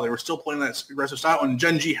aggressive style. They were still playing that aggressive style, and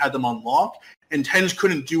Gen G had them on lock, and Tens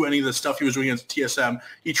couldn't do any of the stuff he was doing against TSM.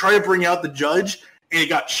 He tried to bring out the judge, and he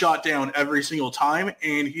got shot down every single time,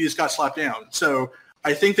 and he just got slapped down. So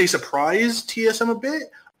I think they surprised TSM a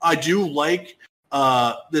bit. I do like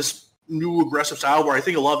this new aggressive style, where I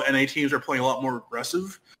think a lot of NA teams are playing a lot more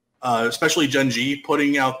aggressive, especially Gen G,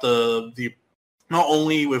 putting out the not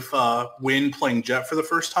only with Win playing Jet for the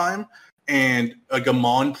first time and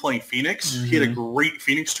Gamon playing Phoenix. He had a great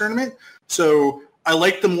Phoenix tournament. So I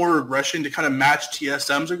like the more aggression to kind of match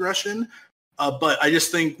TSM's aggression. But I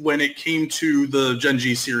just think when it came to the Gen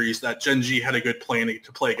G series, that Gen G had a good plan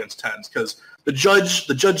to play against Tens, because the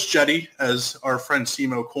Judge Jetty, as our friend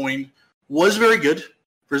Simo coined, was very good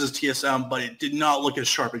versus TSM, but it did not look as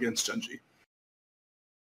sharp against Gen G.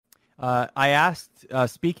 I asked,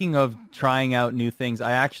 speaking of trying out new things,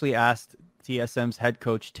 I actually asked TSM's head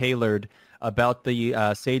coach Tailored about the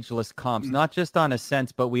Sageless comps, not just on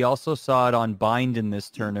Ascent, but we also saw it on Bind in this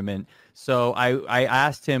tournament. So I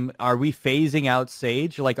asked him, are we phasing out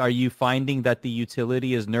Sage? Like, are you finding that the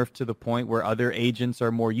utility is nerfed to the point where other agents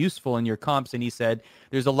are more useful in your comps? And he said,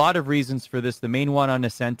 there's a lot of reasons for this. The main one on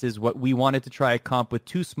Ascent is what we wanted to try a comp with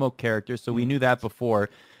 2 smoke characters, so we knew that before.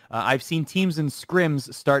 I've seen teams in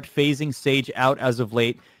scrims start phasing Sage out as of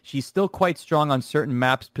late. She's still quite strong on certain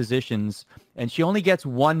maps positions, and she only gets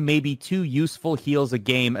 1, maybe 2 useful heals a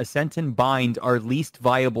game. Ascent and Bind are least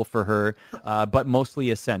viable for her, but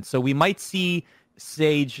mostly Ascent. So we might see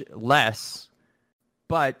Sage less,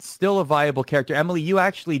 but still a viable character. Emily, you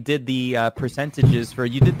actually did the percentages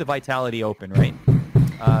you did the Vitality Open, right?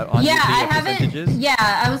 on Yeah, the I haven't. percentages? Yeah,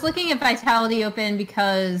 I was looking at Vitality Open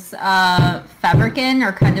because Fabrican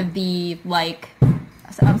are kind of the like.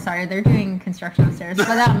 I'm sorry, they're doing construction upstairs, but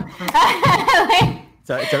like,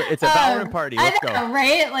 It's a Valorant party. Let's I know, go.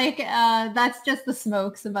 right? Like that's just the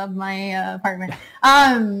smokes above my apartment.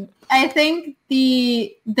 I think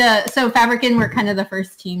so Fabrican were kind of the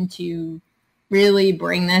first team to really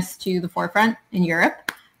bring this to the forefront in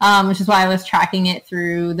Europe, which is why I was tracking it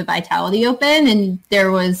through the Vitality Open, and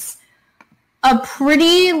there was a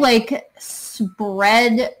pretty like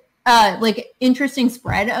spread. Like interesting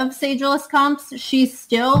spread of Sageless comps. She's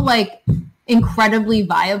still like incredibly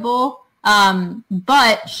viable,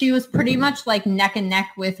 but she was pretty much like neck and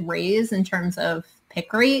neck with Raze in terms of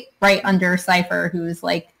pick rate, right under Cypher, who's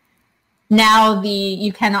like now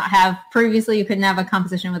you cannot have, previously you couldn't have a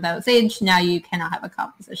composition without Sage, now you cannot have a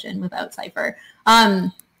composition without Cypher.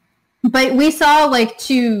 But we saw, like,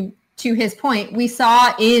 to his point, we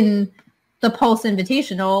saw in the Pulse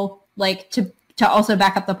Invitational, like to also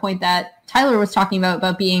back up the point that Tyler was talking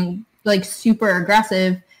about being like super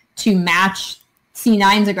aggressive to match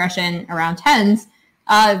C9's aggression around 10s.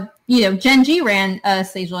 Gen G ran a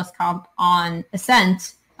Sageless comp on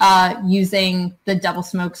Ascent using the double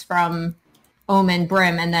smokes from Omen,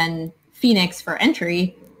 Brim, and then Phoenix for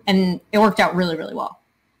entry, and it worked out really, really well.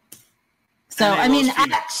 So, I mean,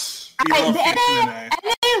 NA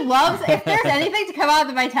loves, if there's anything to come out of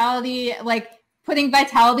the Vitality, like, putting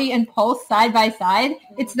Vitality and Pulse side by side,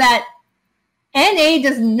 it's that NA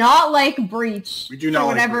does not like Breach for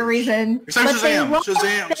whatever reason. Except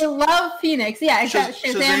Shazam. They love Phoenix. Yeah,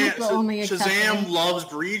 exactly. Shazam is the only exception. Shazam loves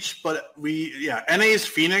Breach, but NA's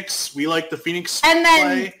Phoenix. We like the Phoenix and then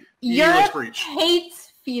play. Europe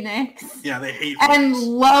hates Phoenix. Yeah, they hate Phoenix. And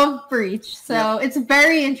love Breach. So It's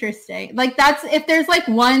very interesting. Like, that's, if there's like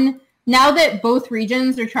one... Now that both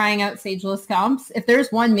regions are trying out Sageless comps, if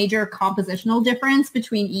there's one major compositional difference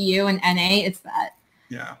between EU and NA, it's that.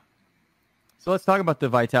 Yeah. So let's talk about the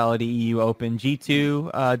Vitality EU Open.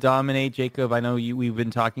 G2 dominate. Jacob, I know we've been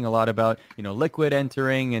talking a lot about, Liquid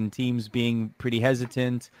entering and teams being pretty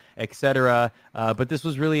hesitant, etc. But this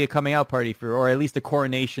was really a coming out party or at least a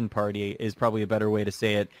coronation party is probably a better way to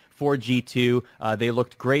say it, for G2. They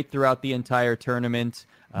looked great throughout the entire tournament.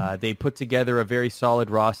 They put together a very solid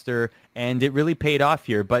roster, and it really paid off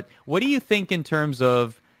here. But what do you think in terms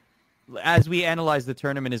of, as we analyze the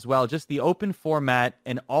tournament as well, just the open format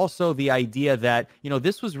and also the idea that,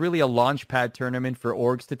 this was really a launch pad tournament for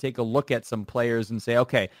orgs to take a look at some players and say,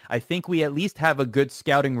 okay, I think we at least have a good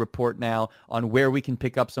scouting report now on where we can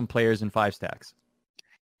pick up some players in 5 stacks?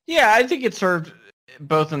 Yeah, I think it served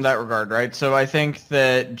both in that regard, right? So I think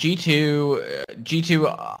that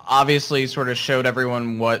G2 obviously sort of showed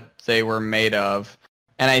everyone what they were made of,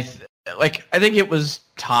 and I think it was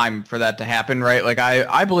time for that to happen, right? Like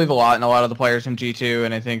I believe a lot in a lot of the players in G2,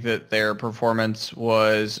 and I think that their performance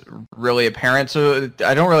was really apparent. So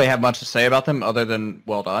I don't really have much to say about them other than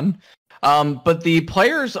well done. But the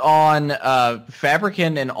players on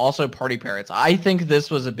Fabrican and also Party Parrots, I think this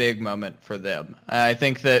was a big moment for them. I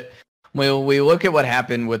think that when we look at what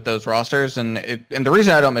happened with those rosters, and the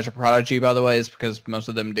reason I don't mention Prodigy, by the way, is because most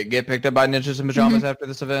of them did get picked up by Ninjas in Pajamas after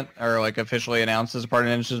this event, or like officially announced as a part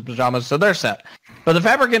of Ninjas in Pajamas, so they're set. But the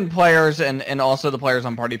Fabrican players and also the players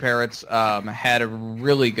on Party Parrots had a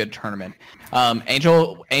really good tournament.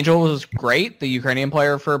 Angel was great, the Ukrainian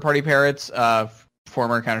player for Party Parrots,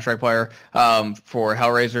 former Counter-Strike player for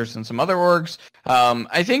Hellraisers and some other orgs.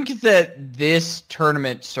 I think that this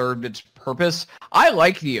tournament served its purpose. I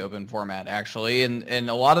like the open format, actually, and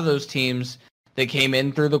a lot of those teams that came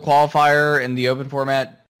in through the qualifier in the open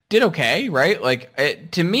format did okay, right?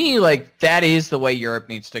 Like, to me, like, that is the way Europe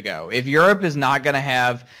needs to go. If Europe is not going to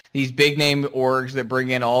have these big name orgs that bring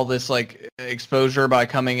in all this like exposure by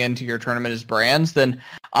coming into your tournament as brands, then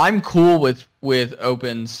I'm cool with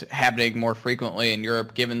opens happening more frequently in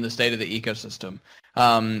Europe, given the state of the ecosystem.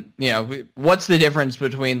 What's the difference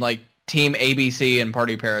between like Team ABC and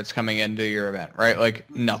Party Parrots coming into your event, right? Like,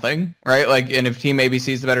 nothing, right? Like, and if Team ABC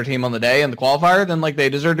is the better team on the day and the qualifier, then like they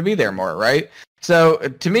deserve to be there more, right? So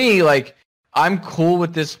to me, like, I'm cool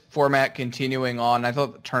with this format continuing on. I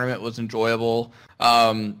thought the tournament was enjoyable,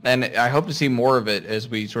 and I hope to see more of it as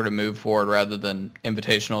we sort of move forward rather than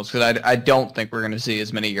invitationals, because I don't think we're going to see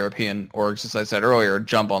as many European orgs, as I said earlier,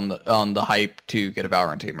 jump on the hype to get a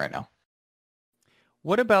Valorant team right now.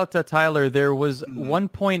 What about Tyler? There was one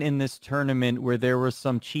point in this tournament where there were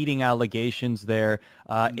some cheating allegations there.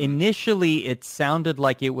 Initially, it sounded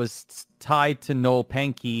like it was tied to Noel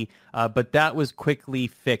Penke, but that was quickly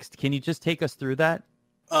fixed. Can you just take us through that?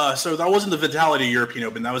 So that wasn't the Vitality European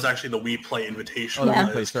Open. That was actually the WePlay Invitational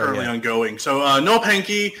that is currently ongoing. So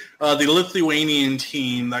Nopenki, the Lithuanian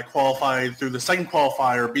team that qualified through the second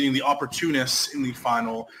qualifier, beating the Opportunists in the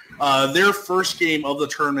final. Their first game of the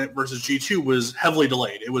tournament versus G2 was heavily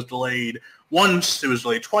delayed. It was delayed once. It was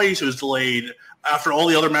delayed twice. It was delayed after all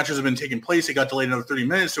the other matches have been taking place. It got delayed another 30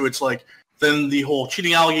 minutes. So it's like then the whole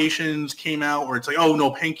cheating allegations came out where it's like, oh,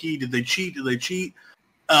 Nopenki, did they cheat? Did they cheat?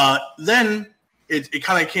 Then it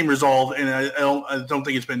kind of came resolved, and I don't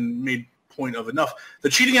think it's been made point of enough. The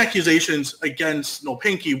cheating accusations against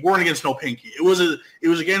Nopenki weren't against Nopenki. It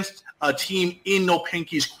was against a team in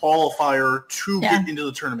Nopenki's qualifier to get into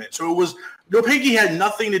the tournament. So it was Nopenki had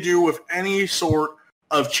nothing to do with any sort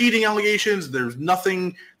of cheating allegations. There's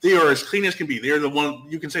nothing. They are as clean as can be. They're the one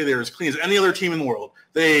you can say they're as clean as any other team in the world.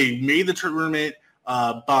 They made the tournament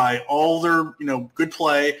by all their good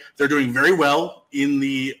play. They're doing very well in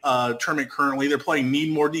the tournament currently. They're playing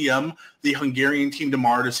Need More DM, the Hungarian team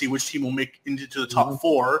tomorrow, to see which team will make into the top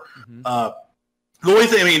four. The only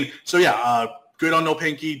thing, good on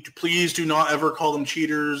Nopenki. Please do not ever call them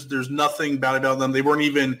cheaters. There's nothing bad about them. They weren't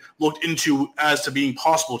even looked into as to being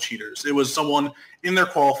possible cheaters. It was someone in their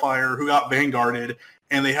qualifier who got vanguarded,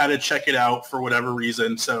 and they had to check it out for whatever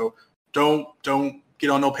reason. So don't get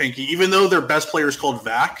on Nopenki, even though their best player is called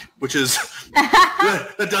Vac, which is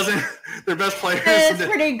that doesn't their best player. It's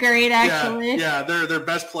pretty great, actually. Yeah, their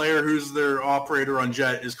best player, who's their operator on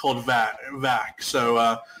Jet, is called Vac.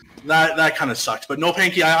 So that kind of sucks. But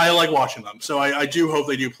Nopenki, I like watching them. So I do hope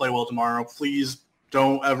they do play well tomorrow. Please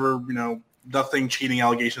don't ever nothing cheating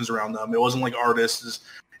allegations around them. It wasn't like artists.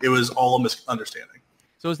 It was all a misunderstanding.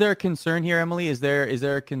 So is there a concern here, Emily? Is there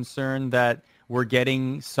a concern that we're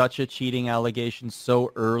getting such a cheating allegation so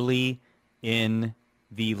early in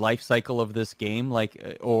the life cycle of this game,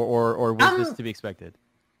 or was this to be expected?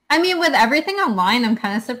 I mean, with everything online, I'm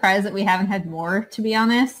kind of surprised that we haven't had more, to be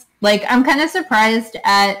honest. I'm kind of surprised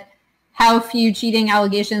at how few cheating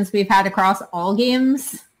allegations we've had across all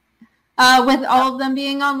games, with all of them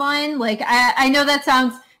being online. I know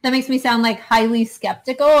that makes me sound highly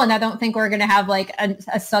skeptical, and I don't think we're going to have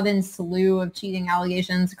a sudden slew of cheating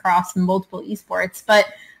allegations across multiple esports. But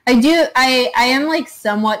I am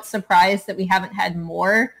somewhat surprised that we haven't had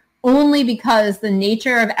more, only because the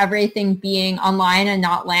nature of everything being online and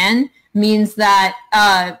not LAN means that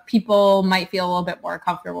people might feel a little bit more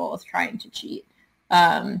comfortable with trying to cheat.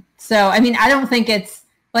 I don't think it's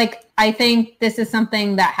I think this is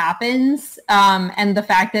something that happens, and the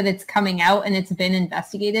fact that it's coming out and it's been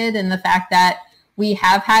investigated, and the fact that we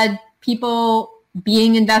have had people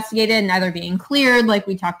being investigated and either being cleared, like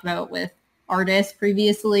we talked about with artists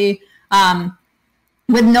previously.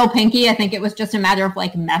 With Nopenki, I think it was just a matter of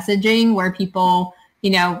messaging where people,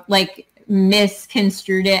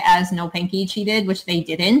 misconstrued it as Nopenki cheated, which they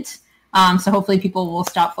didn't. So hopefully people will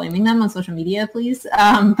stop flaming them on social media, please.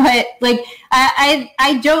 But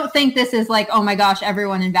I don't think this is oh my gosh,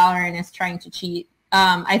 everyone in Valorant is trying to cheat.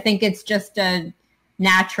 I think it's just a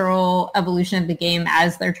natural evolution of the game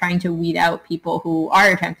as they're trying to weed out people who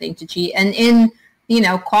are attempting to cheat. And in,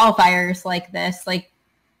 qualifiers like this,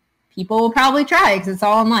 people will probably try because it's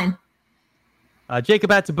all online.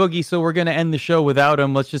 Jacob had to boogie, so we're going to end the show without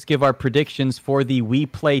him. Let's just give our predictions for the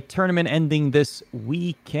WePlay tournament ending this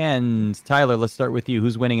weekend. Tyler, let's start with you.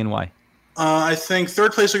 Who's winning and why? I think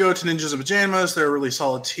third place will go to Ninjas in Pajamas. They're a really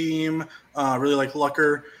solid team. Really like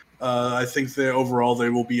Lucker. I think that overall they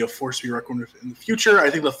will be a force to be reckoned with in the future. I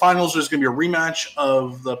think the finals is going to be a rematch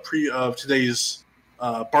of today's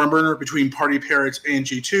barn burner between Party Parrots and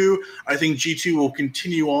G2. I think G2 will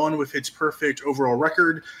continue on with its perfect overall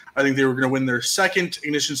record. I think they were going to win their second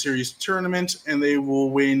Ignition Series tournament, and they will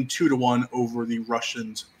win 2-1 over the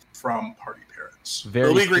Russians from Party Parrots.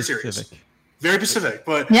 It'll be a great series. Very Pacific,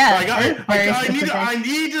 but yeah, I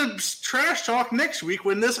need to trash talk next week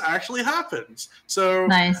when this actually happens. So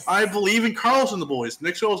nice. I believe in Carlos and the boys.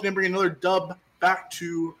 Nixwell is going to bring another dub back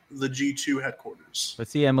to the G2 headquarters. But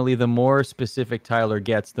see, Emily, the more specific Tyler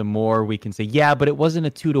gets, the more we can say, yeah, but it wasn't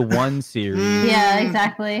a 2-1 series. Yeah,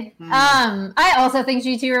 exactly. I also think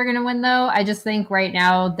G2 are going to win, though. I just think right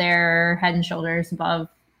now they're head and shoulders above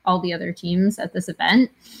all the other teams at this event.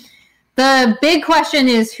 The big question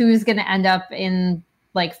is who's going to end up in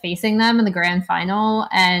facing them in the grand final,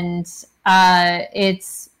 and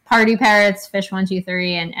it's Party Parrots, Fish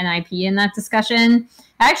 123, and NIP in that discussion.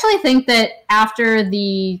 I actually think that after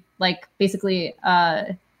the basically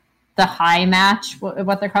the high match,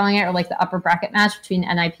 what they're calling it, or the upper bracket match between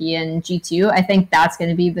NIP and G2, I think that's going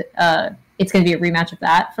to be it's going to be a rematch of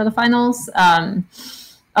that for the finals.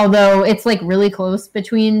 Although it's really close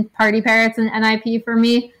between Party Parrots and NIP for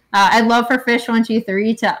me. I'd love for Fish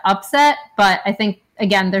 123 to upset, but I think,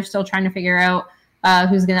 again, they're still trying to figure out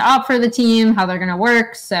who's going to opt for the team, how they're going to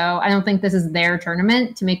work. So I don't think this is their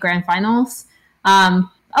tournament to make grand finals.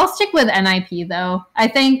 I'll stick with NIP though. I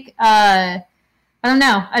think I don't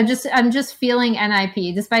know. I'm just feeling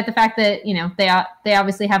NIP, despite the fact that they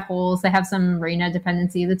obviously have holes. They have some Reyna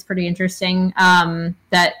dependency that's pretty interesting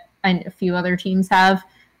that a few other teams have.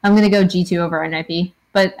 I'm going to go G2 over NIP,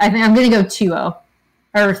 but I think I'm going to go 2-0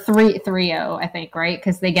 or 3-0. I think, right,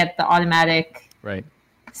 because they get the automatic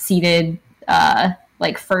seeded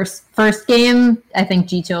first game. I think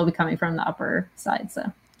G2 will be coming from the upper side.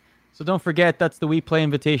 So don't forget, that's the WePlay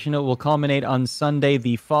Invitational. It will culminate on Sunday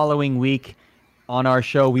the following week. On our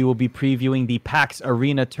show, we will be previewing the PAX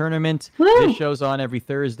Arena tournament. Woo! This show's on every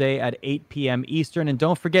Thursday at 8 p.m. Eastern. And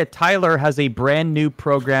don't forget, Tyler has a brand new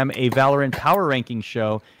program, a Valorant Power Ranking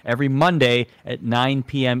show, every Monday at 9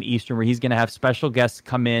 p.m. Eastern, where he's going to have special guests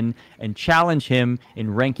come in and challenge him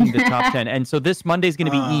in ranking the top 10. And so this Monday is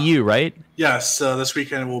going to be EU, right? Yes, this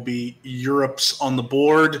weekend will be Europe's on the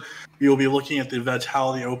board. We will be looking at the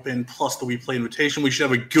Vitality Open plus the WePlay Invitation. We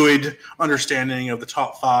should have a good understanding of the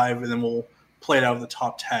top 5, and then we'll play it out of the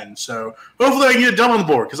top 10. So hopefully I can get a dub on the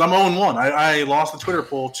board because I'm 0-1. I lost the Twitter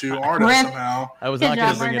poll to Arda somehow. I was not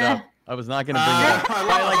going to bring it up. I was not going to bring it up.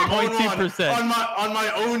 By like 0.2%. On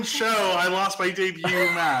my own show, I lost my debut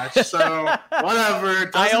match. So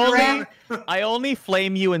whatever. I only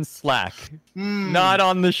flame you in Slack, not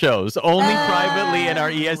on the shows. Only privately in our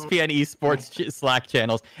ESPN Esports Slack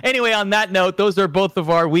channels. Anyway, on that note, those are both of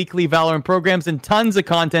our weekly Valorant programs and tons of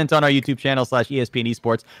content on our YouTube channel /ESPN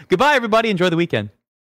Esports. Goodbye, everybody. Enjoy the weekend.